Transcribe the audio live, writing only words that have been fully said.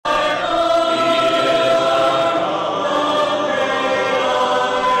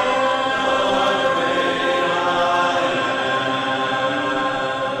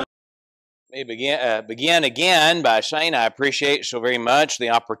Let me begin again by saying I appreciate so very much the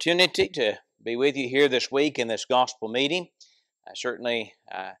opportunity to be with you here this week in this gospel meeting. I certainly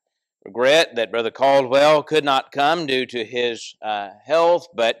regret that Brother Caldwell could not come due to his health,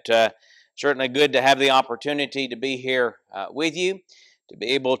 but certainly good to have the opportunity to be here with you, to be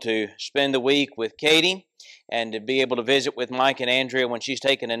able to spend the week with Katie, and to be able to visit with Mike and Andrea when she's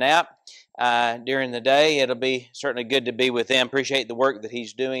taking a nap during the day. It'll be certainly good to be with them. Appreciate the work that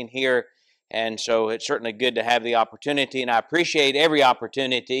he's doing here. And so it's certainly good to have the opportunity, and I appreciate every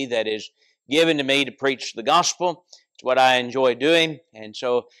opportunity that is given to me to preach the gospel. It's what I enjoy doing, and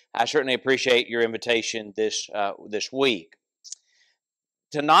so I certainly appreciate your invitation this week.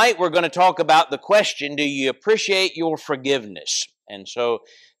 Tonight we're going to talk about the question, do you appreciate your forgiveness? And so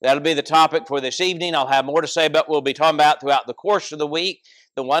that'll be the topic for this evening. I'll have more to say about what we'll be talking about throughout the course of the week.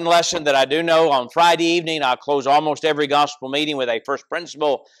 The one lesson that I do know on Friday evening, I'll close almost every gospel meeting with a first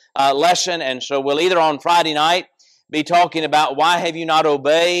principle lesson. And so we'll either on Friday night be talking about why have you not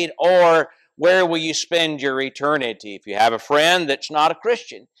obeyed, or where will you spend your eternity? If you have a friend that's not a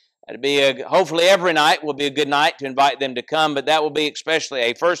Christian, that'd be hopefully every night will be a good night to invite them to come, but that will be especially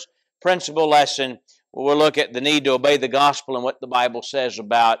a first principle lesson where we'll look at the need to obey the gospel and what the Bible says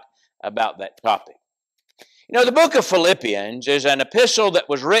about that topic. You know, the book of Philippians is an epistle that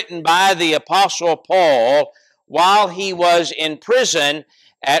was written by the Apostle Paul while he was in prison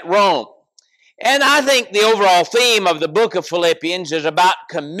at Rome. And I think the overall theme of the book of Philippians is about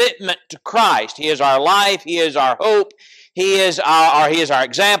commitment to Christ. He is our life. He is our hope. He is our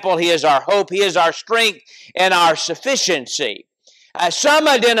example. He is our hope. He is our strength and our sufficiency. Some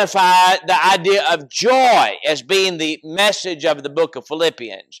identify the idea of joy as being the message of the book of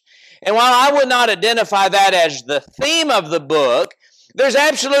Philippians. And while I would not identify that as the theme of the book, there's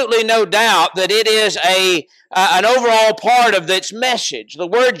absolutely no doubt that it is an overall part of its message. The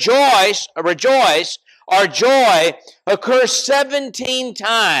word rejoice, or joy, occurs 17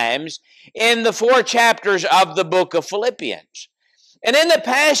 times in the 4 chapters of the book of Philippians. And in the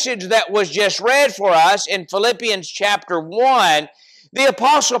passage that was just read for us in Philippians chapter 1, the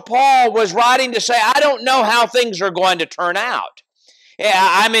Apostle Paul was writing to say, I don't know how things are going to turn out.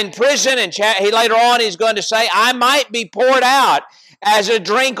 I'm in prison, and later on he's going to say, I might be poured out as a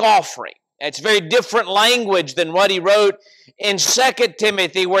drink offering. It's very different language than what he wrote in 2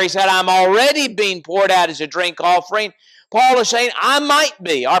 Timothy, where he said, I'm already being poured out as a drink offering. Paul is saying, I might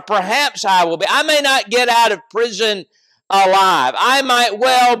be, or perhaps I will be. I may not get out of prison alive. I might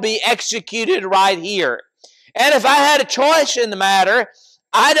well be executed right here. And if I had a choice in the matter,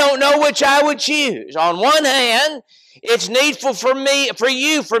 I don't know which I would choose. On one hand, it's needful for me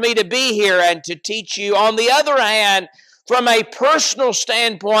to be here and to teach you. On the other hand, from a personal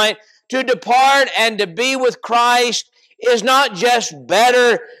standpoint, to depart and to be with Christ is not just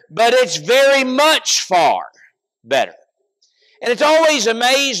better, but it's very much far better. And it's always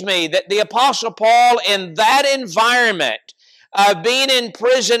amazed me that the Apostle Paul, in that environment of being in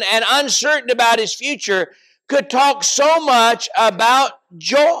prison and uncertain about his future, could talk so much about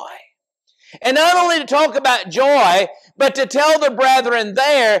joy. And not only to talk about joy, but to tell the brethren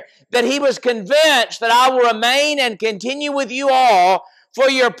there that he was convinced that I will remain and continue with you all for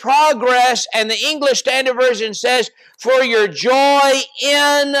your progress, and the English Standard Version says, for your joy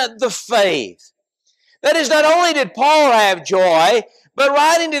in the faith. That is, not only did Paul have joy, but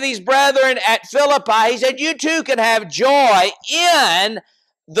writing to these brethren at Philippi, he said, you too can have joy in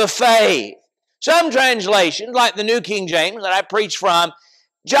the faith. Some translations, like the New King James that I preach from,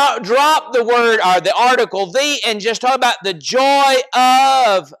 drop the word or the article the and just talk about the joy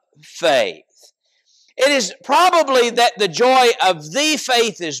of faith. It is probably that the joy of the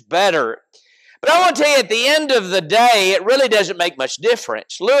faith is better. But I want to tell you, at the end of the day, it really doesn't make much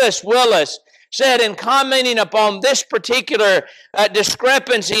difference. Lewis Willis said, in commenting upon this particular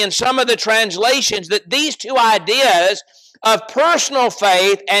discrepancy in some of the translations, that these two ideas of personal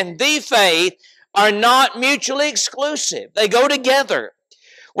faith and the faith are not mutually exclusive. They go together.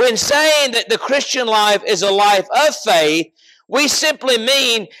 When saying that the Christian life is a life of faith, we simply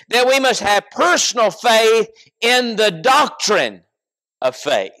mean that we must have personal faith in the doctrine of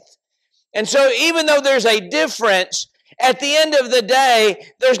faith. And so even though there's a difference, at the end of the day,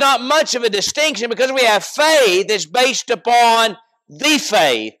 there's not much of a distinction, because we have faith that's based upon the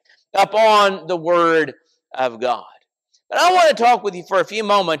faith, upon the Word of God. But I want to talk with you for a few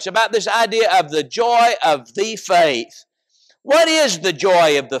moments about this idea of the joy of the faith. What is the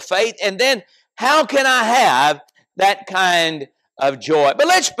joy of the faith? And then how can I have that kind of joy? But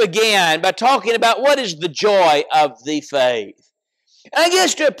let's begin by talking about what is the joy of the faith. And I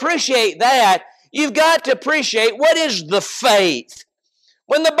guess to appreciate that, you've got to appreciate what is the faith.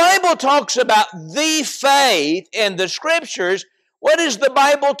 When the Bible talks about the faith in the Scriptures, what is the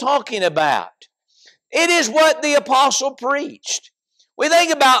Bible talking about? It is what the apostle preached. We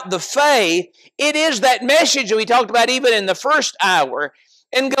think about the faith, it is that message that we talked about even in the first hour.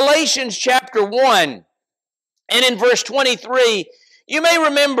 In Galatians chapter 1 and in verse 23, you may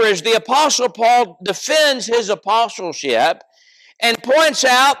remember as the apostle Paul defends his apostleship and points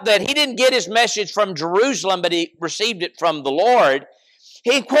out that he didn't get his message from Jerusalem, but he received it from the Lord.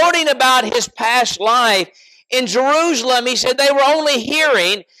 He quoting about his past life in Jerusalem, he said they were only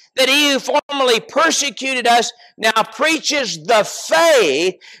hearing that he who formerly persecuted us now preaches the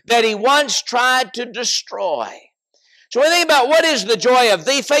faith that he once tried to destroy. So when we think about what is the joy of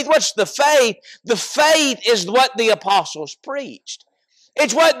the faith, what's the faith? The faith is what the apostles preached.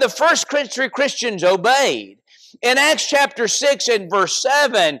 It's what the first century Christians obeyed. In Acts chapter 6 and verse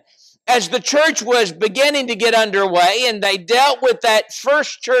 7, as the church was beginning to get underway and they dealt with that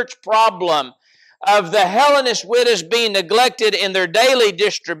first church problem of the Hellenist widows being neglected in their daily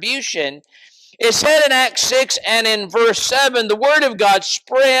distribution, it said in Acts 6 and in verse 7, the word of God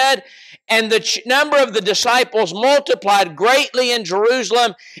spread and the number of the disciples multiplied greatly in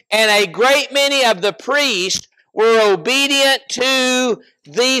Jerusalem, and a great many of the priests were obedient to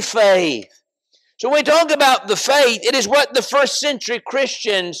the faith. So when we talk about the faith, it is what the first century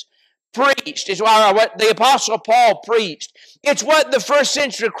Christians preached. It's what the Apostle Paul preached. It's what the first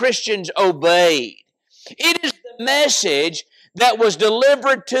century Christians obeyed. It is the message that was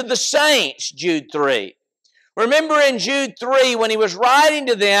delivered to the saints, Jude 3. Remember in Jude 3 when he was writing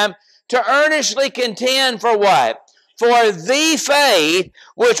to them to earnestly contend for what? For the faith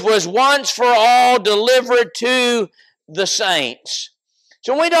which was once for all delivered to the saints.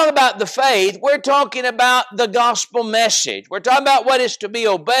 So when we talk about the faith, we're talking about the gospel message. We're talking about what is to be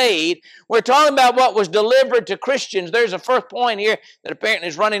obeyed. We're talking about what was delivered to Christians. There's a first point here that apparently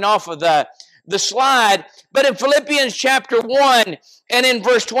is running off of the slide. But in Philippians chapter 1 and in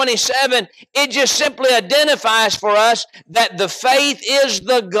verse 27, it just simply identifies for us that the faith is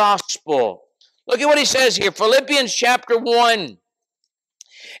the gospel. Look at what he says here. Philippians chapter 1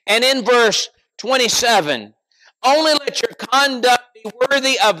 and in verse 27, only let your conduct be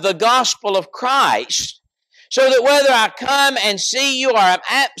worthy of the gospel of Christ, so that whether I come and see you or I'm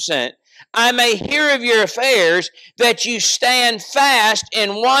absent, I may hear of your affairs, that you stand fast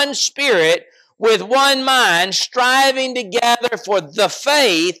in one spirit, with one mind, striving together for the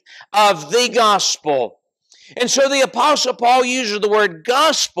faith of the gospel. And so the Apostle Paul uses the word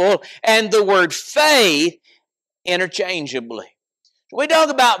gospel and the word faith interchangeably. When we talk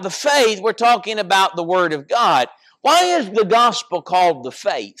about the faith, we're talking about the Word of God. Why is the gospel called the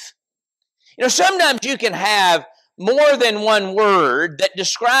faith? You know, sometimes you can have more than one word that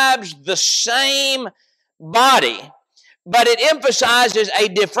describes the same body, but it emphasizes a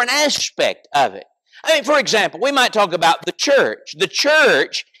different aspect of it. I mean, for example, we might talk about the church. The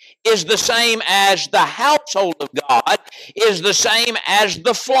church is the same as the household of God, is the same as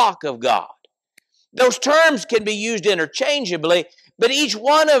the flock of God. Those terms can be used interchangeably, but each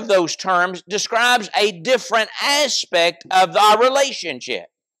one of those terms describes a different aspect of our relationship.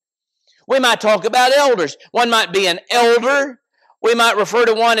 We might talk about elders. One might be an elder. We might refer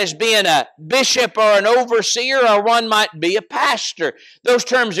to one as being a bishop or an overseer, or one might be a pastor. Those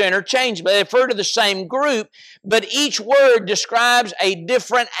terms are interchangeable. They refer to the same group, but each word describes a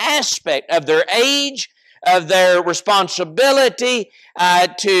different aspect of their age, of their responsibility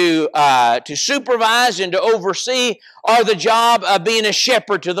to supervise and to oversee, or the job of being a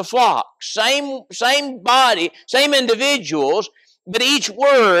shepherd to the flock. Same body, same individuals, but each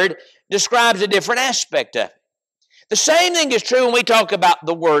word describes a different aspect of it. The same thing is true when we talk about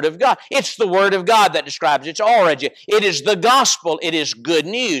the Word of God. It's the Word of God that describes its origin. It is the gospel. It is good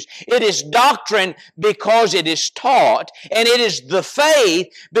news. It is doctrine because it is taught, and it is the faith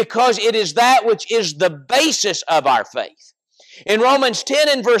because it is that which is the basis of our faith. In Romans 10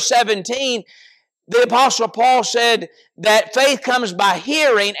 and verse 17, the Apostle Paul said that faith comes by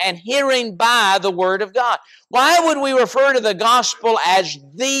hearing, and hearing by the Word of God. Why would we refer to the gospel as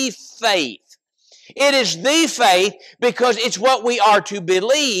the faith? It is the faith because it's what we are to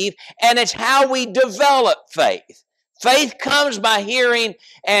believe, and it's how we develop faith. Faith comes by hearing,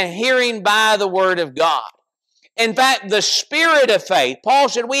 and hearing by the Word of God. In fact, the spirit of faith, Paul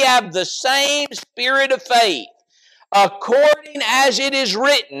said we have the same spirit of faith. According as it is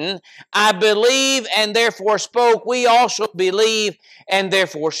written, I believe and therefore spoke. We also believe and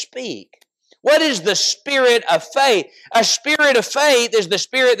therefore speak. What is the spirit of faith? A spirit of faith is the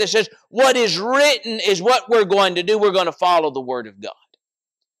spirit that says what is written is what we're going to do. We're going to follow the Word of God.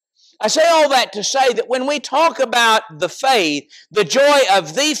 I say all that to say that when we talk about the faith, the joy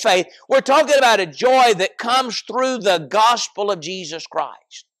of the faith, we're talking about a joy that comes through the gospel of Jesus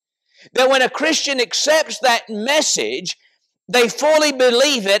Christ. That when a Christian accepts that message, they fully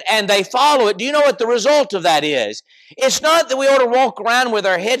believe it and they follow it. Do you know what the result of that is? It's not that we ought to walk around with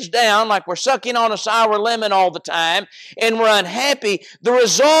our heads down like we're sucking on a sour lemon all the time and we're unhappy. The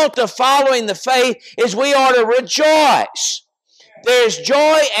result of following the faith is we ought to rejoice. There's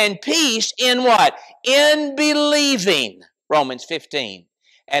joy and peace in what? In believing. Romans 15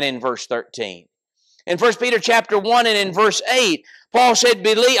 and in verse 13. In 1 Peter chapter 1 and in verse 8,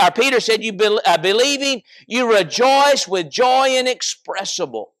 Peter said, believing, you rejoice with joy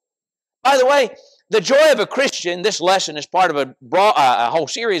inexpressible. By the way, the joy of a Christian, this lesson is part of a whole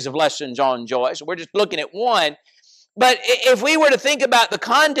series of lessons on joy, so we're just looking at one. But if we were to think about the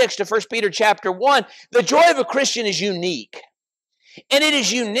context of 1 Peter chapter 1, the joy of a Christian is unique. And it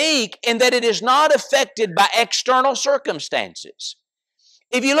is unique in that it is not affected by external circumstances.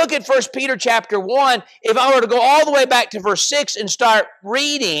 If you look at 1 Peter chapter 1, if I were to go all the way back to verse 6 and start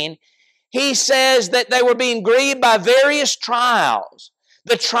reading, he says that they were being grieved by various trials.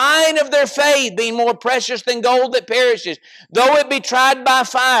 The trying of their faith being more precious than gold that perishes, though it be tried by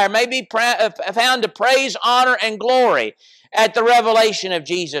fire, may be found to praise, honor, and glory at the revelation of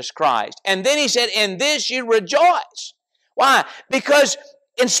Jesus Christ. And then he said, in this you rejoice. Why? Because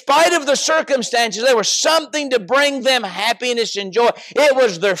in spite of the circumstances, there was something to bring them happiness and joy. It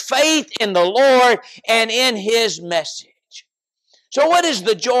was their faith in the Lord and in His message. So what is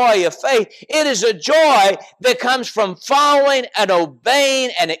the joy of faith? It is a joy that comes from following and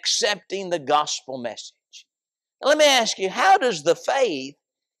obeying and accepting the gospel message. Now let me ask you, how does the faith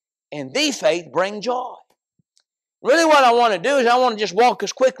and the faith bring joy? Really what I want to do is I want to just walk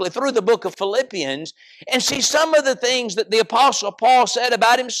us quickly through the book of Philippians and see some of the things that the Apostle Paul said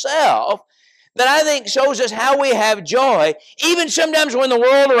about himself that I think shows us how we have joy, even sometimes when the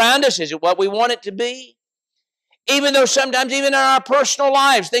world around us isn't what we want it to be. Even though sometimes even in our personal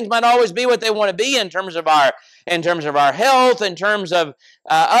lives, things might always be what they want to be in terms of our health, in terms of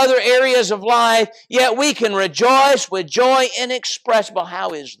other areas of life, yet we can rejoice with joy inexpressible. How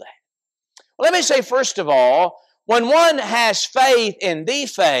is that? Well, let me say first of all, when one has faith in the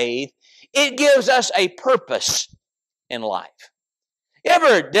faith, it gives us a purpose in life. You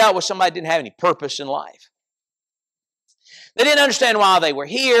ever dealt with somebody who didn't have any purpose in life? They didn't understand why they were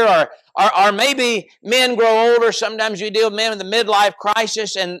here, or maybe men grow older. Sometimes you deal with men in the midlife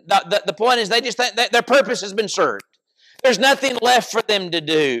crisis, and the point is they just think that their purpose has been served. There's nothing left for them to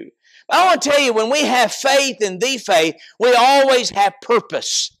do. But I want to tell you, when we have faith in the faith, we always have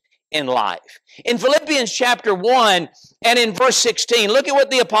purpose in life. In Philippians chapter 1 and in verse 16, look at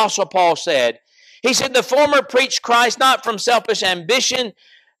what the Apostle Paul said. He said, the former preached Christ not from selfish ambition,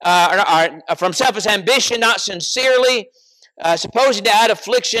 not sincerely, supposing to add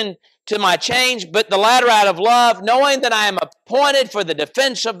affliction to my change, but the latter out of love, knowing that I am appointed for the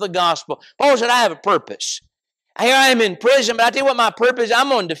defense of the gospel. Paul said, I have a purpose. Here I am in prison, but I tell you what my purpose is, I'm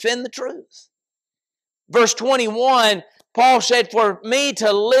going to defend the truth. Verse 21, Paul said, for me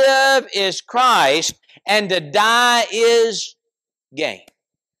to live is Christ, and to die is gain.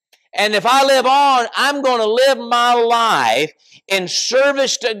 And if I live on, I'm going to live my life in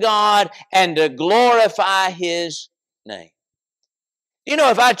service to God and to glorify His name. You know,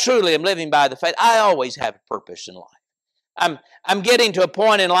 if I truly am living by the faith, I always have a purpose in life. I'm getting to a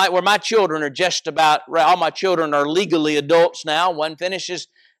point in life where my children are just about, all my children are legally adults now. One finishes,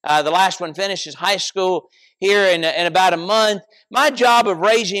 the last one finishes high school here in about a month. My job of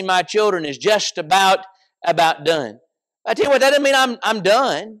raising my children is just about done. I tell you what, that doesn't mean I'm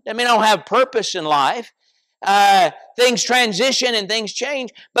done. That doesn't mean I don't have purpose in life. Things transition and things change,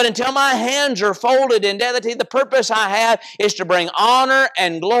 but until my hands are folded in death, the purpose I have is to bring honor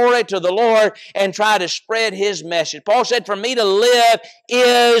and glory to the Lord and try to spread His message. Paul said, for me to live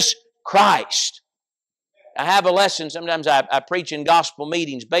is Christ. I have a lesson, sometimes I preach in gospel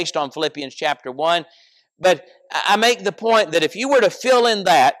meetings based on Philippians chapter 1, but I make the point that if you were to fill in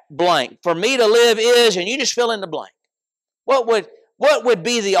that blank, for me to live is, and you just fill in the blank, what would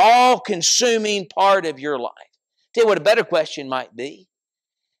be the all-consuming part of your life? Tell you what a better question might be.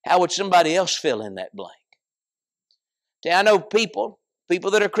 How would somebody else fill in that blank? See, I know people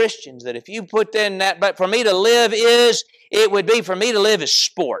that are Christians, that if you put in that, but for me to live is, it would be for me to live is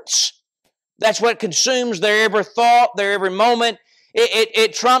sports. That's what consumes their every thought, their every moment.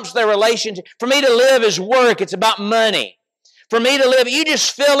 It trumps their relationship. For me to live is work. It's about money. For me to live, you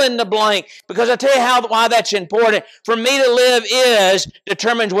just fill in the blank, because I'll tell you why that's important. For me to live is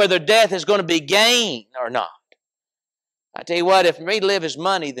determines whether death is going to be gain or not. I tell you what, if for me to live is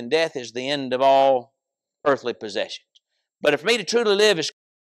money, then death is the end of all earthly possessions. But if for me to truly live is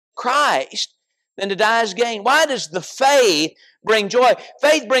Christ, then to die is gain. Why does the faith bring joy?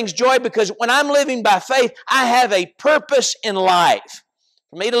 Faith brings joy because when I'm living by faith, I have a purpose in life.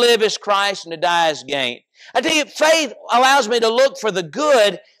 For me to live is Christ and to die is gain. I tell you, faith allows me to look for the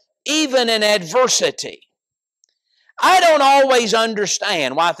good even in adversity. I don't always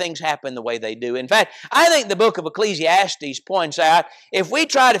understand why things happen the way they do. In fact, I think the book of Ecclesiastes points out, if we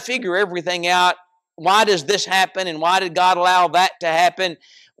try to figure everything out, why does this happen and why did God allow that to happen,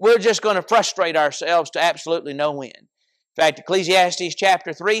 we're just going to frustrate ourselves to absolutely no end. In fact, Ecclesiastes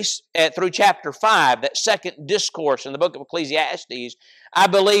chapter 3 through chapter 5, that second discourse in the book of Ecclesiastes, I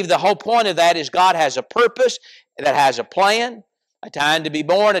believe the whole point of that is God has a purpose that has a plan, a time to be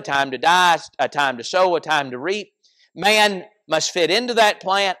born, a time to die, a time to sow, a time to reap. Man must fit into that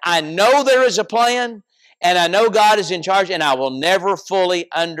plan. I know there is a plan, and I know God is in charge, and I will never fully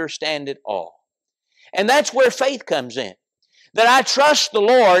understand it all. And that's where faith comes in. That I trust the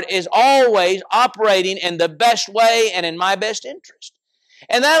Lord is always operating in the best way and in my best interest.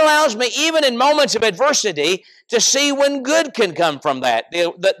 And that allows me, even in moments of adversity, to see when good can come from that.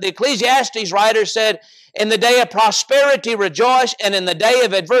 The Ecclesiastes writer said, in the day of prosperity rejoice, and in the day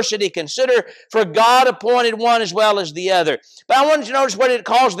of adversity consider, for God appointed one as well as the other. But I want you to notice what it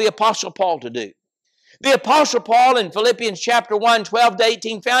calls the Apostle Paul to do. The Apostle Paul in Philippians chapter 1, 12 to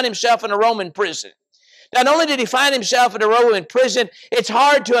 18, found himself in a Roman prison. Not only did he find himself in a Roman prison, it's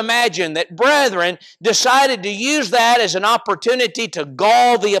hard to imagine that brethren decided to use that as an opportunity to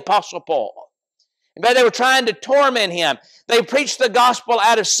gall the Apostle Paul. In fact, they were trying to torment him. They preached the gospel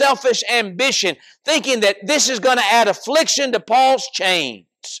out of selfish ambition, thinking that this is going to add affliction to Paul's chains.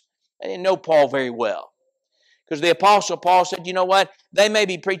 They didn't know Paul very well. Because the Apostle Paul said, you know what? They may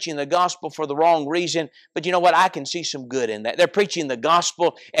be preaching the gospel for the wrong reason, but you know what? I can see some good in that. They're preaching the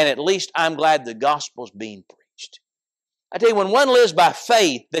gospel, and at least I'm glad the gospel's being preached. I tell you, when one lives by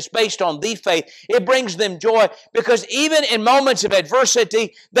faith that's based on the faith, it brings them joy because even in moments of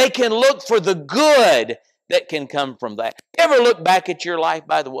adversity, they can look for the good that can come from that. You ever look back at your life,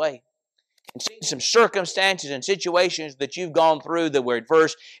 by the way, and seen some circumstances and situations that you've gone through that were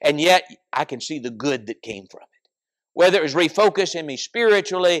adverse, and yet I can see the good that came from it. Whether it was refocusing me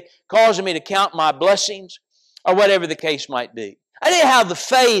spiritually, causing me to count my blessings, or whatever the case might be. I tell you how the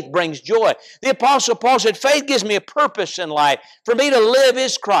faith brings joy. The Apostle Paul said, faith gives me a purpose in life. For me to live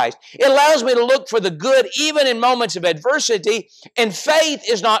is Christ. It allows me to look for the good even in moments of adversity, and faith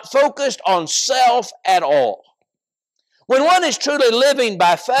is not focused on self at all. When one is truly living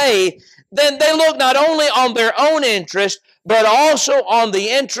by faith, then they look not only on their own interest, but also on the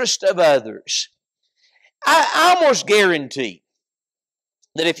interest of others. I almost guarantee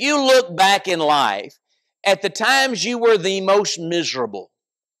that if you look back in life at the times you were the most miserable,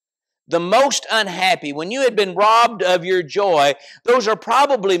 the most unhappy, when you had been robbed of your joy, those are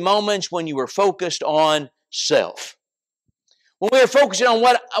probably moments when you were focused on self. When we were focusing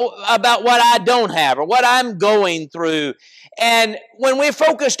on about what I don't have or what I'm going through. And when we're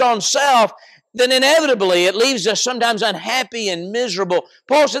focused on self, then inevitably it leaves us sometimes unhappy and miserable.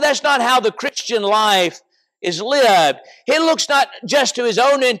 Paul said that's not how the Christian life is lived. He looks not just to his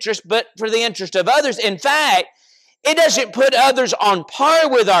own interest, but for the interest of others. In fact, it doesn't put others on par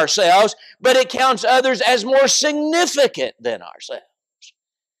with ourselves, but it counts others as more significant than ourselves.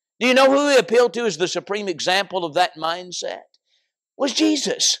 Do you know who he appealed to as the supreme example of that mindset? Was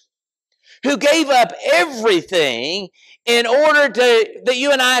Jesus, who gave up everything in order that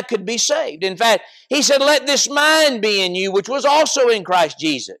you and I could be saved. In fact, he said, let this mind be in you, which was also in Christ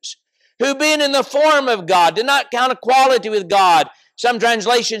Jesus, who being in the form of God, did not count equality with God. Some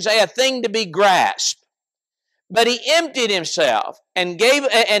translations say a thing to be grasped. But he emptied himself and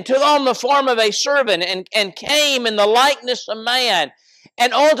took on the form of a servant and came in the likeness of man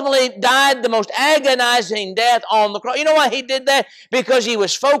and ultimately died the most agonizing death on the cross. You know why he did that? Because he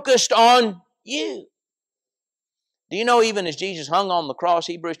was focused on you. Do you know even as Jesus hung on the cross,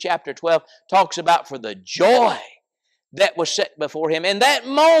 Hebrews chapter 12 talks about for the joy that was set before him. In that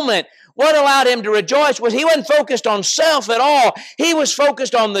moment, what allowed him to rejoice was he wasn't focused on self at all. He was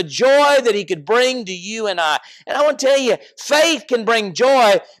focused on the joy that he could bring to you and I. And I want to tell you, faith can bring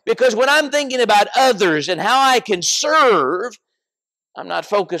joy because when I'm thinking about others and how I can serve, I'm not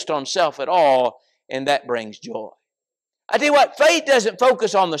focused on self at all, and that brings joy. I tell you what, faith doesn't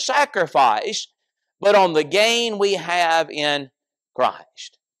focus on the sacrifice, but on the gain we have in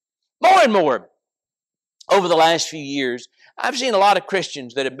Christ. More and more, over the last few years, I've seen a lot of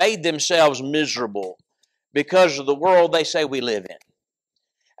Christians that have made themselves miserable because of the world they say we live in.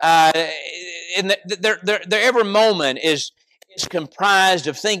 their every moment is comprised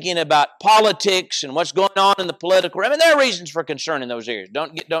of thinking about politics and what's going on in the political. I mean, there are reasons for concern in those areas.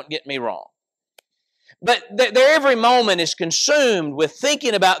 Don't get me wrong. But their every moment is consumed with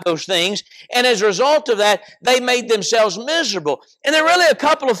thinking about those things, and as a result of that, they made themselves miserable. And there are really a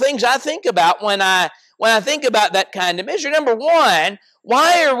couple of things I think about when I think about that kind of misery. Number one,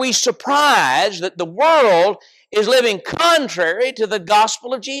 why are we surprised that the world is living contrary to the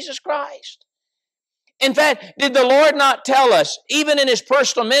gospel of Jesus Christ? In fact, did the Lord not tell us, even in His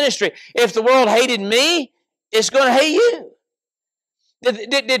personal ministry, if the world hated me, it's going to hate you?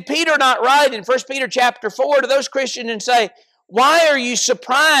 Did Peter not write in 1 Peter chapter 4 to those Christians and say, why are you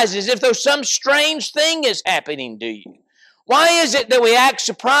surprised as if though some strange thing is happening to you? Why is it that we act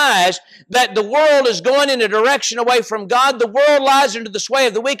surprised that the world is going in a direction away from God? The world lies under the sway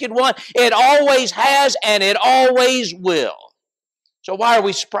of the wicked one. It always has and it always will. So why are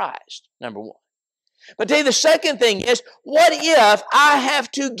we surprised? Number one. But tell you the second thing is, what if I have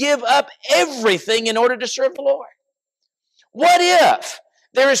to give up everything in order to serve the Lord? What if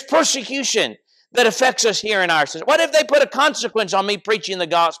there is persecution that affects us here in our society? What if they put a consequence on me preaching the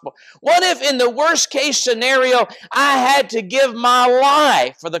gospel? What if in the worst case scenario I had to give my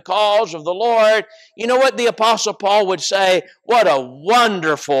life for the cause of the Lord? You know what the Apostle Paul would say? What a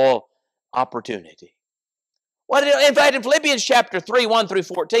wonderful opportunity. In fact, in Philippians chapter 3, 1 through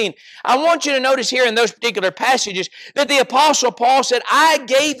 14, I want you to notice here in those particular passages that the Apostle Paul said, I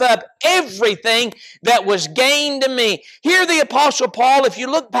gave up everything that was gained to me. Here the Apostle Paul, if you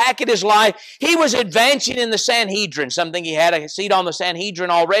look back at his life, he was advancing in the Sanhedrin, something he had a seat on the Sanhedrin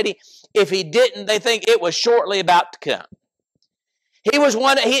already. If he didn't, they think it was shortly about to come.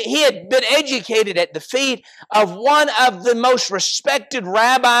 He had been educated at the feet of one of the most respected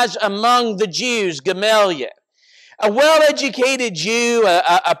rabbis among the Jews, Gamaliel. A well-educated Jew,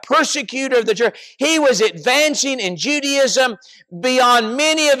 a persecutor of the church. He was advancing in Judaism beyond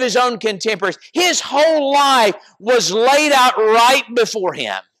many of his own contemporaries. His whole life was laid out right before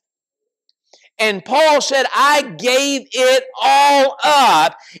him. And Paul said, I gave it all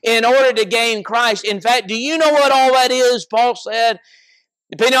up in order to gain Christ. In fact, do you know what all that is? Paul said,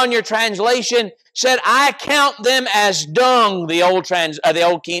 depending on your translation, said, I count them as dung,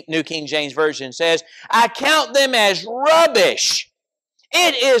 the New King James Version says. I count them as rubbish.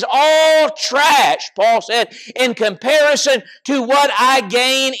 It is all trash, Paul said, in comparison to what I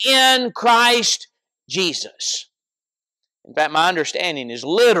gain in Christ Jesus. In fact, my understanding is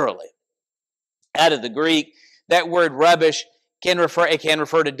literally, out of the Greek, that word rubbish can refer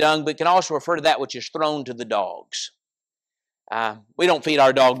to dung, but can also refer to that which is thrown to the dogs. We don't feed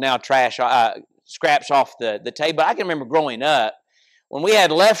our dog now trash, scraps off the table. I can remember growing up when we had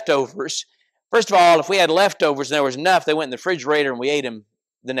leftovers. First of all, if we had leftovers and there was enough, they went in the refrigerator and we ate them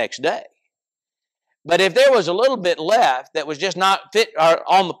the next day. But if there was a little bit left that was just not fit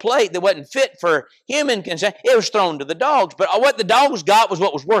on the plate, that wasn't fit for human consumption, it was thrown to the dogs. But what the dogs got was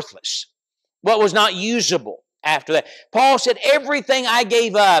what was worthless, what was not usable. After that, Paul said, everything I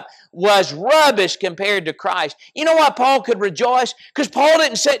gave up was rubbish compared to Christ. You know why Paul could rejoice? Because Paul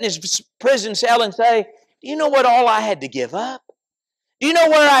didn't sit in his prison cell and say, do you know what all I had to give up? Do you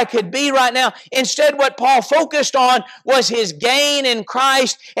know where I could be right now? Instead, what Paul focused on was his gain in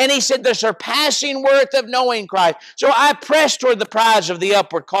Christ, and he said, the surpassing worth of knowing Christ. So I press toward the prize of the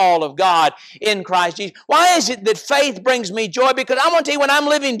upward call of God in Christ Jesus. Why is it that faith brings me joy? Because I want to tell you, when I'm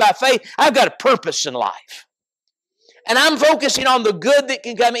living by faith, I've got a purpose in life. And I'm focusing on the good that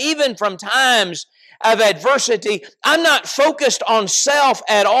can come even from times of adversity. I'm not focused on self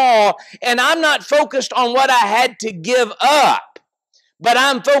at all, and I'm not focused on what I had to give up, but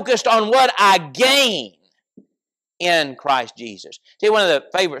I'm focused on what I gain in Christ Jesus. See, one of the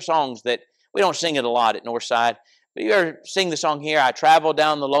favorite songs that we don't sing it a lot at Northside, but you ever sing the song here, I traveled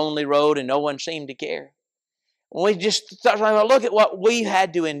down the lonely road and no one seemed to care. We just start talking about, look at what we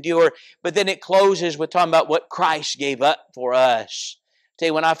had to endure, but then it closes with talking about what Christ gave up for us.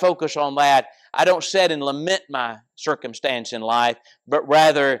 See, when I focus on that, I don't sit and lament my circumstance in life, but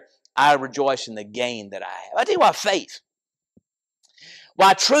rather I rejoice in the gain that I have. I tell you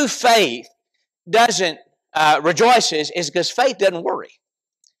why true faith doesn't rejoices is because faith doesn't worry.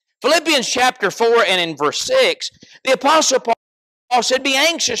 Philippians chapter 4 and in verse 6, the Apostle Paul said, be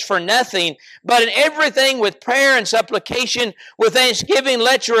anxious for nothing, but in everything with prayer and supplication, with thanksgiving,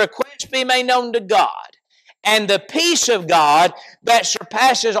 let your requests be made known to God. And the peace of God that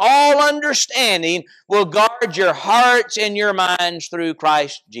surpasses all understanding will guard your hearts and your minds through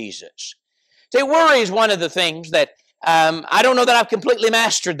Christ Jesus. See, worry is one of the things that I don't know that I've completely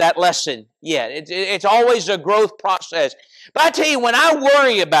mastered that lesson yet. It's always a growth process. But I tell you, when I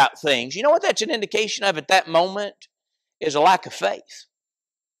worry about things, you know what that's an indication of at that moment? Is a lack of faith.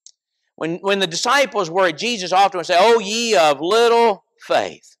 When the disciples were, Jesus often would say, "Oh, ye of little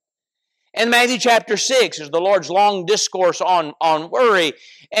faith." In Matthew chapter 6 is the Lord's long discourse on worry.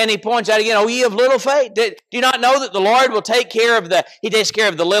 And He points out again, "Oh, ye of little faith. Do you not know that the Lord will take care of He takes care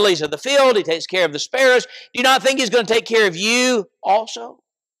of the lilies of the field. He takes care of the sparrows. Do you not think He's going to take care of you also?"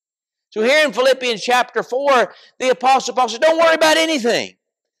 So here in Philippians chapter 4, the Apostle Paul says, don't worry about anything.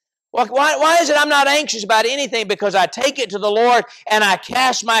 Well, why is it I'm not anxious about anything? Because I take it to the Lord and I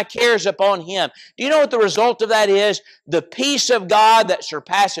cast my cares upon Him. Do you know what the result of that is? The peace of God that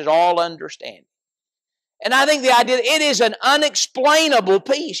surpasses all understanding. And I think the idea, it is an unexplainable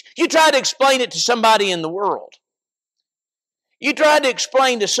peace. You try to explain it to somebody in the world. You try to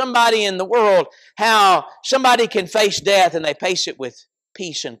explain to somebody in the world how somebody can face death and they face it with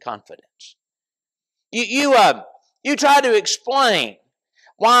peace and confidence. You try to explain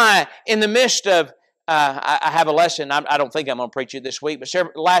why in the midst of, I have a lesson, I don't think I'm going to preach it this week,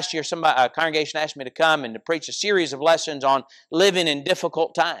 but last year a congregation asked me to come and to preach a series of lessons on living in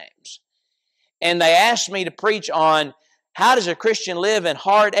difficult times. And they asked me to preach on how does a Christian live in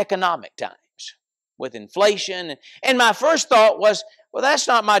hard economic times with inflation. And my first thought was, well, that's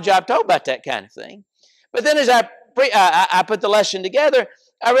not my job to talk about that kind of thing. But then as I put the lesson together,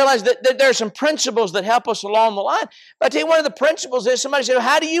 I realized that there are some principles that help us along the line. But I tell you, one of the principles is somebody said,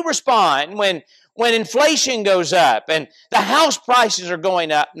 how do you respond when inflation goes up and the house prices are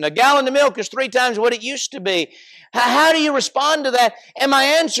going up and a gallon of milk is 3 times what it used to be? How do you respond to that? And my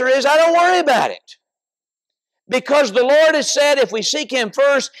answer is, I don't worry about it. Because the Lord has said if we seek Him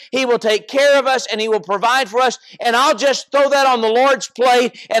first, He will take care of us and He will provide for us. And I'll just throw that on the Lord's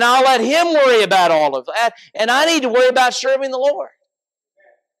plate and I'll let Him worry about all of that. And I need to worry about serving the Lord.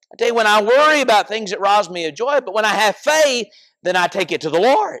 I tell you, when I worry about things, it robs me of joy. But when I have faith, then I take it to the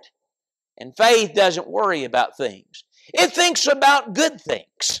Lord. And faith doesn't worry about things. It thinks about good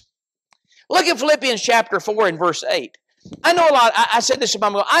things. Look at Philippians chapter 4 and verse 8. I know a lot, I said this a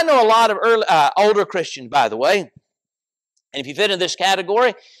moment ago, I know a lot of older Christians, by the way. And if you fit in this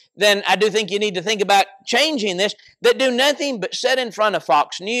category, then I do think you need to think about changing this, that do nothing but sit in front of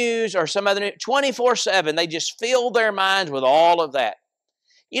Fox News or some other news 24/7. They just fill their minds with all of that.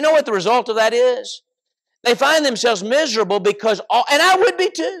 You know what the result of that is? They find themselves miserable because, and I would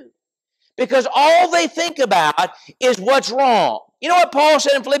be too, because all they think about is what's wrong. You know what Paul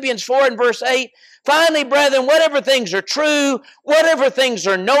said in Philippians 4 and verse 8? Finally, brethren, whatever things are true, whatever things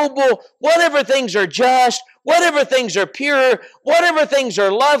are noble, whatever things are just, whatever things are pure, whatever things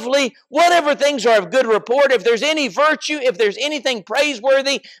are lovely, whatever things are of good report, if there's any virtue, if there's anything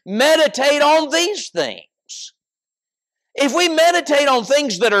praiseworthy, meditate on these things. If we meditate on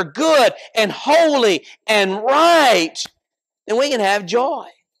things that are good and holy and right, then we can have joy.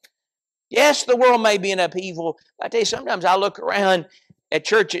 Yes, the world may be in upheaval. I tell you, sometimes I look around at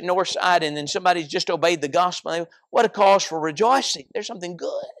church at Northside and then somebody's just obeyed the gospel. What a cause for rejoicing. There's something good.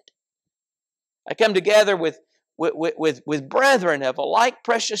 I come together with brethren of a like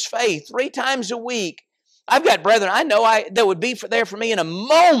precious faith 3 times a week. I've got brethren I know that would be there for me in a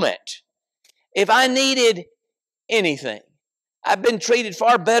moment if I needed anything. I've been treated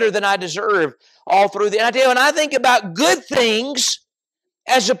far better than I deserve all through the. And I tell you, when I think about good things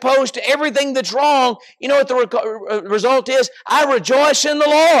as opposed to everything that's wrong, you know what the result is? I rejoice in the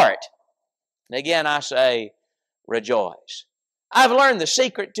Lord. And again, I say, rejoice. I've learned the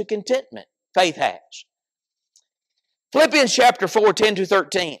secret to contentment. Faith has. Philippians chapter 4, 10 to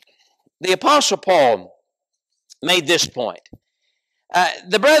 13. The Apostle Paul made this point.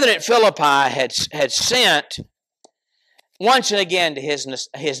 The brethren at Philippi had sent once and again to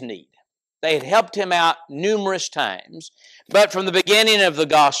his need. They had helped him out numerous times, but from the beginning of the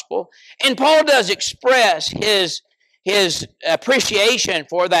gospel. And Paul does express his appreciation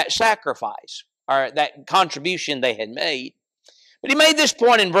for that sacrifice or that contribution they had made. But he made this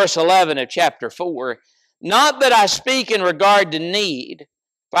point in verse 11 of chapter 4, not that I speak in regard to need,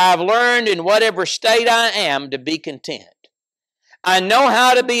 for I have learned in whatever state I am to be content. I know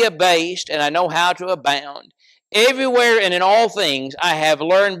how to be abased, and I know how to abound. Everywhere and in all things I have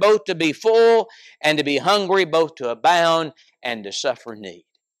learned both to be full and to be hungry, both to abound and to suffer need.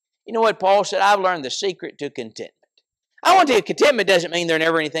 You know what Paul said? I've learned the secret to contentment. I want to tell you, contentment doesn't mean there's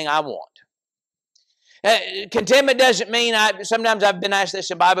never anything I want. Contentment doesn't mean, sometimes I've been asked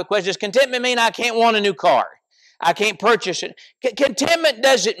this in Bible questions, contentment mean I can't want a new car. I can't purchase it. Contentment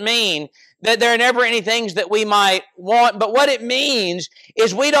doesn't mean that there are never any things that we might want, but what it means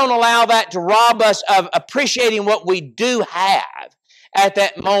is we don't allow that to rob us of appreciating what we do have at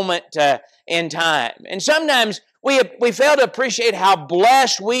that moment in time. And sometimes We fail to appreciate how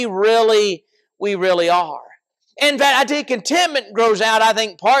blessed we really are. In fact, I tell you, contentment grows out, I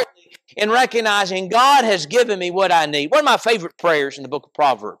think, partly in recognizing God has given me what I need. One of my favorite prayers in the book of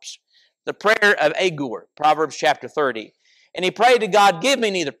Proverbs, the prayer of Agur, Proverbs chapter 30. And he prayed to God, give me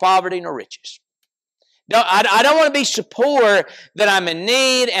neither poverty nor riches. I don't want to be so poor that I'm in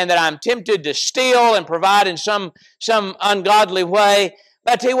need and that I'm tempted to steal and provide in some ungodly way.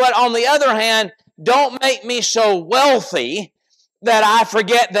 But I tell you what, on the other hand, don't make me so wealthy that I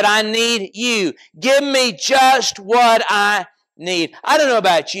forget that I need you. Give me just what I need. I don't know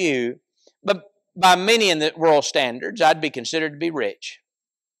about you, but by many in the world standards, I'd be considered to be rich.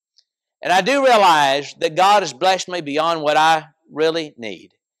 And I do realize that God has blessed me beyond what I really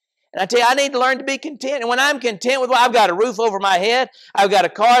need. And I tell you, I need to learn to be content. And when I'm content with what I've got, a roof over my head, I've got a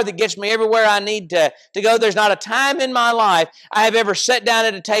car that gets me everywhere I need to go. There's not a time in my life I have ever sat down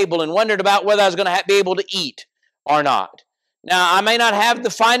at a table and wondered about whether I was going to be able to eat or not. Now, I may not have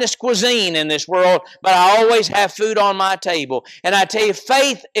the finest cuisine in this world, but I always have food on my table. And I tell you,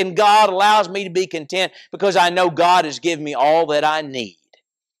 faith in God allows me to be content because I know God has given me all that I need.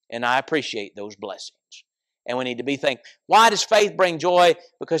 And I appreciate those blessings. And we need to be thankful. Why does faith bring joy?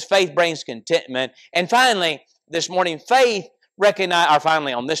 Because faith brings contentment. And finally, this morning, faith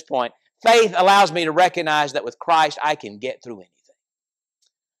on this point, faith allows me to recognize that with Christ I can get through anything.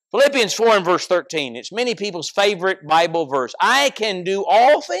 Philippians 4 and verse 13, it's many people's favorite Bible verse. I can do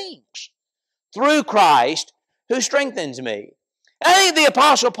all things through Christ who strengthens me. I think the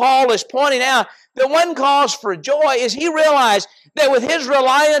Apostle Paul is pointing out that one cause for joy is he realized that with his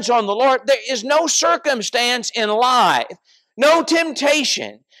reliance on the Lord, there is no circumstance in life, no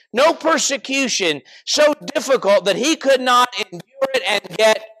temptation, no persecution so difficult that he could not endure it and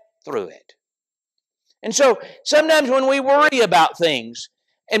get through it. And so sometimes when we worry about things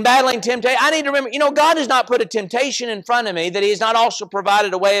and battling temptation, I need to remember, God has not put a temptation in front of me that He has not also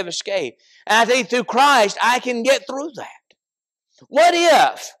provided a way of escape. And I think through Christ, I can get through that. What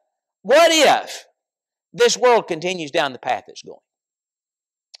if this world continues down the path it's going?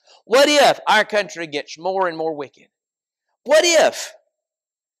 What if our country gets more and more wicked? What if,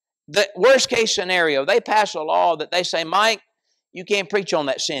 the worst case scenario, they pass a law that they say, Mike, you can't preach on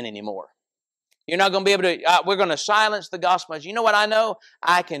that sin anymore. You're not going to be able to, we're going to silence the gospel. You know what I know?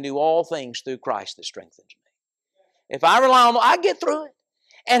 I can do all things through Christ that strengthens me. If I rely on, I get through it.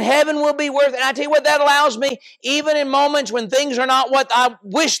 And heaven will be worth it. And I tell you what, that allows me, even in moments when things are not what I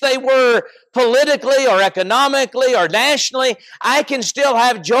wish they were politically or economically or nationally, I can still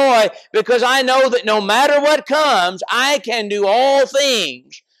have joy because I know that no matter what comes, I can do all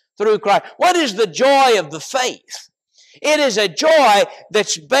things through Christ. What is the joy of the faith? It is a joy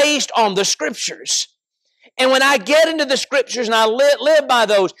that's based on the Scriptures. And when I get into the Scriptures and I live by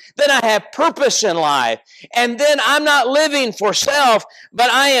those, then I have purpose in life. And then I'm not living for self,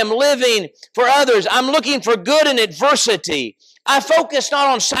 but I am living for others. I'm looking for good in adversity. I focus not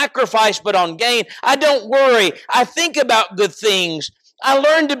on sacrifice, but on gain. I don't worry. I think about good things. I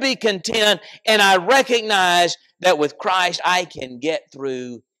learn to be content, and I recognize that with Christ I can get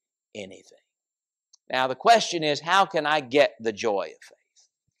through anything. Now the question is, how can I get the joy of faith?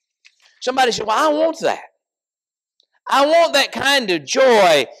 Somebody said, well, I want that. I want that kind of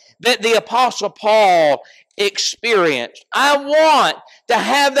joy that the Apostle Paul experienced. I want to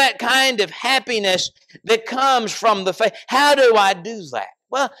have that kind of happiness that comes from the faith. How do I do that?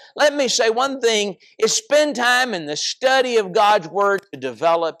 Well, let me say one thing is spend time in the study of God's Word to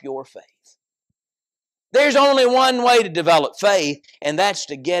develop your faith. There's only one way to develop faith, and that's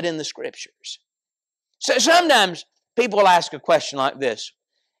to get in the Scriptures. So sometimes people will ask a question like this.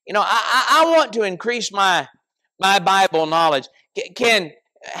 I want to increase my Bible knowledge.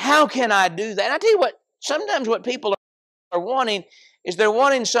 How can I do that? And I tell you what, sometimes what people are wanting is they're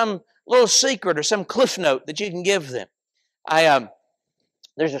wanting some little secret or some cliff note that you can give them.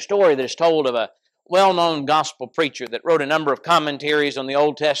 There's a story that is told of a well-known gospel preacher that wrote a number of commentaries on the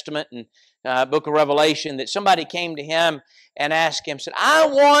Old Testament and book of Revelation, that somebody came to him and asked him, said, I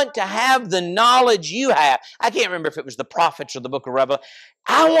want to have the knowledge you have. I can't remember if it was the prophets or the book of Revelation.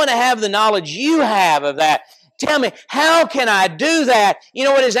 I want to have the knowledge you have of that. Tell me, how can I do that? You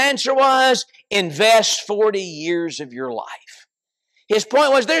know what his answer was? Invest 40 years of your life. His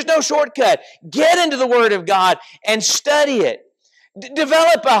point was, there's no shortcut. Get into the Word of God and study it.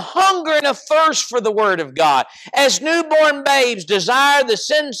 Develop a hunger and a thirst for the Word of God. As newborn babes, desire the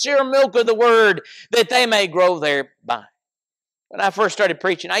sincere milk of the Word that they may grow thereby. When I first started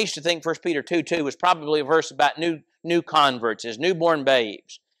preaching, I used to think 1 Peter 2:2 was probably a verse about new converts, as newborn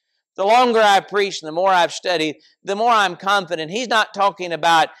babes. The longer I've preached and the more I've studied, the more I'm confident he's not talking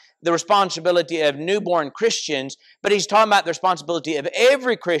about the responsibility of newborn Christians, but he's talking about the responsibility of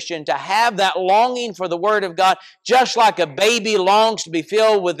every Christian to have that longing for the Word of God, just like a baby longs to be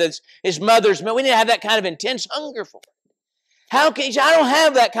filled with his mother's milk. We need to have that kind of intense hunger for it. How can you say, I don't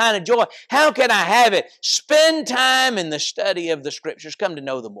have that kind of joy? How can I have it? Spend time in the study of the Scriptures. Come to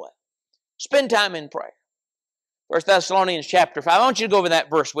know them well. Spend time in prayer. 1 Thessalonians chapter 5. I want you to go over that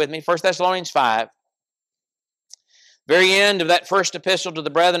verse with me. 1 Thessalonians 5. Very end of that first epistle to the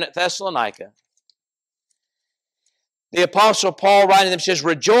brethren at Thessalonica. The Apostle Paul writing to them says,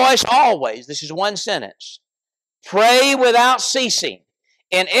 rejoice always. This is one sentence. Pray without ceasing.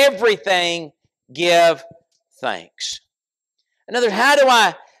 In everything give thanks. In other words,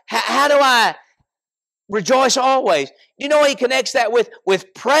 how do I rejoice always? You know, he connects that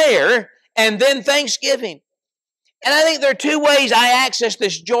with prayer and then thanksgiving. And I think there are two ways I access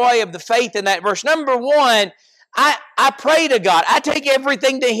this joy of the faith in that verse. Number one, I pray to God. I take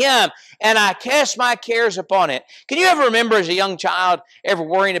everything to Him and I cast my cares upon it. Can you ever remember as a young child ever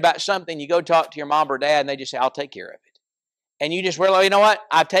worrying about something? You go talk to your mom or dad and they just say, I'll take care of it. And you just realize, you know what?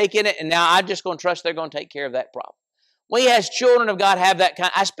 I've taken it and now I'm just going to trust they're going to take care of that problem. We as children of God have that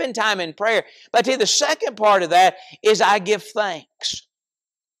kind. I spend time in prayer. But I tell you, the second part of that is I give thanks.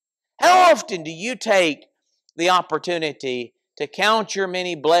 How often do you take the opportunity to count your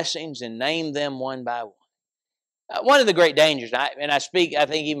many blessings and name them one by one? One of the great dangers, and I speak, I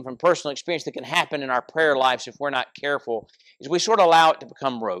think, even from personal experience that can happen in our prayer lives if we're not careful, is we sort of allow it to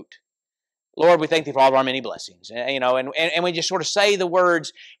become rote. Lord, we thank Thee for all of our many blessings. And we just sort of say the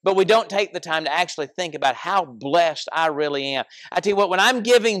words, but we don't take the time to actually think about how blessed I really am. I tell you what, when I'm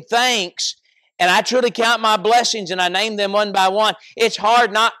giving thanks and I truly count my blessings and I name them one by one, it's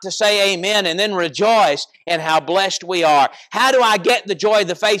hard not to say amen and then rejoice in how blessed we are. How do I get the joy of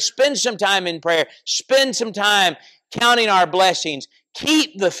the faith? Spend some time in prayer. Spend some time counting our blessings.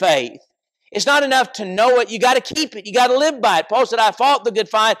 Keep the faith. It's not enough to know it. You got to keep it. You got to live by it. Paul said, I fought the good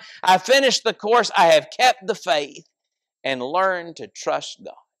fight. I finished the course. I have kept the faith and learned to trust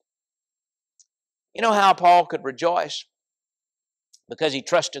God. You know how Paul could rejoice? Because he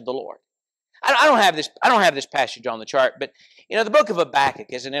trusted the Lord. I don't have this passage on the chart, but you know, the book of Habakkuk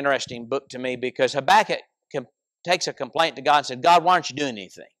is an interesting book to me because Habakkuk takes a complaint to God and said, God, why aren't you doing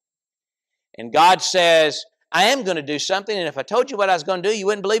anything? And God says, I am going to do something, and if I told you what I was going to do, you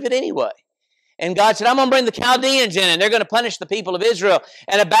wouldn't believe it anyway. And God said, I'm going to bring the Chaldeans in, and they're going to punish the people of Israel.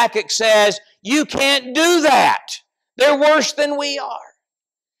 And Habakkuk says, you can't do that. They're worse than we are.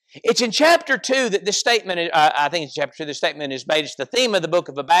 It's in chapter 2 that this statement, I think it's chapter 2, this statement is made. It's the theme of the book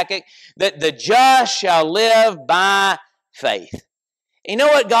of Habakkuk, that the just shall live by faith. You know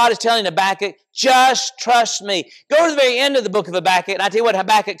what God is telling Habakkuk? Just trust me. Go to the very end of the book of Habakkuk, and I tell you what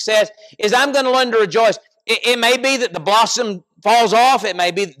Habakkuk says, is I'm going to learn to rejoice. It may be that the blossom falls off. It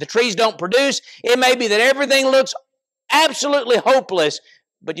may be that the trees don't produce. It may be that everything looks absolutely hopeless.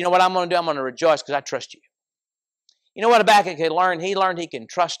 But you know what I'm going to do? I'm going to rejoice because I trust you. You know what Habakkuk had learned? He learned he can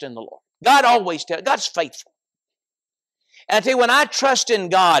trust in the Lord. God always tells, God's faithful. And I tell you, when I trust in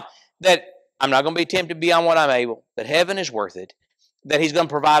God that I'm not going to be tempted beyond what I'm able, that heaven is worth it, that He's going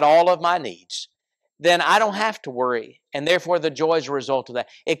to provide all of my needs, then I don't have to worry. And therefore, the joy is a result of that.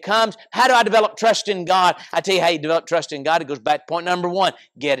 It comes, how do I develop trust in God? I tell you how you develop trust in God. It goes back to point number one,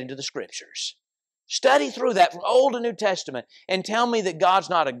 get into the Scriptures. Study through that from Old and New Testament and tell me that God's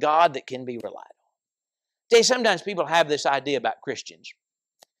not a God that can be relied on. I tell you, sometimes people have this idea about Christians,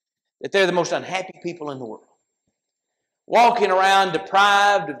 that they're the most unhappy people in the world. Walking around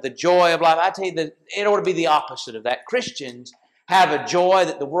deprived of the joy of life. I tell you that it ought to be the opposite of that. Christians have a joy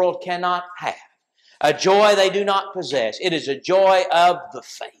that the world cannot have. A joy they do not possess. It is a joy of the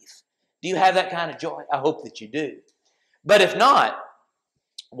faith. Do you have that kind of joy? I hope that you do. But if not,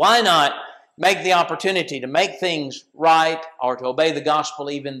 why not make the opportunity to make things right or to obey the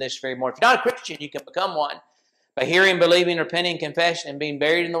gospel even this very morning? If you're not a Christian, you can become one by hearing, believing, repenting, confessing, and being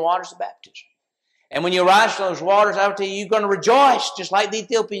buried in the waters of baptism. And when you rise from those waters, I will tell you, you're going to rejoice just like the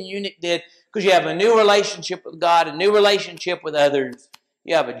Ethiopian eunuch did because you have a new relationship with God, a new relationship with others.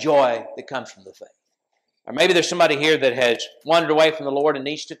 You have a joy that comes from the faith. Or maybe there's somebody here that has wandered away from the Lord and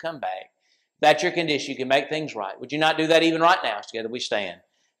needs to come back. If that's your condition, you can make things right. Would you not do that even right now? Together we stand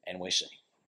and we sing.